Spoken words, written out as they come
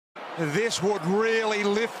this would really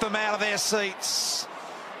lift them out of their seats.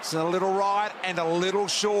 It's a little right and a little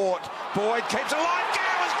short. Boyd keeps alive.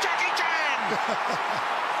 Gowers, Jackie Chan!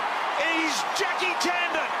 He's Jackie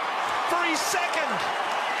Canned it for his second.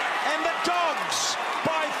 And the Dogs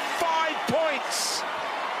by 5 points.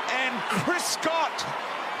 And Chris Scott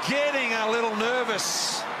getting a little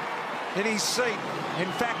nervous in his seat.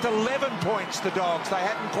 In fact, 11 points, the Dogs. They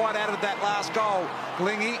hadn't quite added that last goal.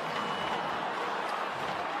 Lingy.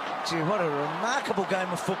 Gee, what a remarkable game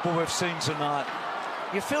of football we've seen tonight.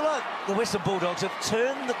 You feel like the Western Bulldogs have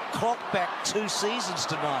turned the clock back 2 seasons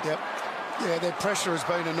tonight. Yep. Yeah, their pressure has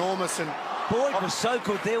been enormous, and Boyd was so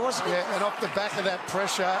good there, wasn't he? Yeah, and off the back of that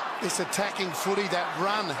pressure, this attacking footy, that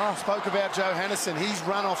run. I spoke about Joe Hannison. He's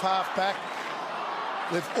run off half-back.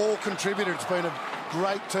 They've all contributed. It's been a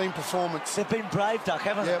great team performance. They've been brave, Duck,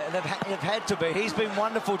 haven't they? They've had to be. He's been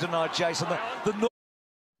wonderful tonight, Jason. The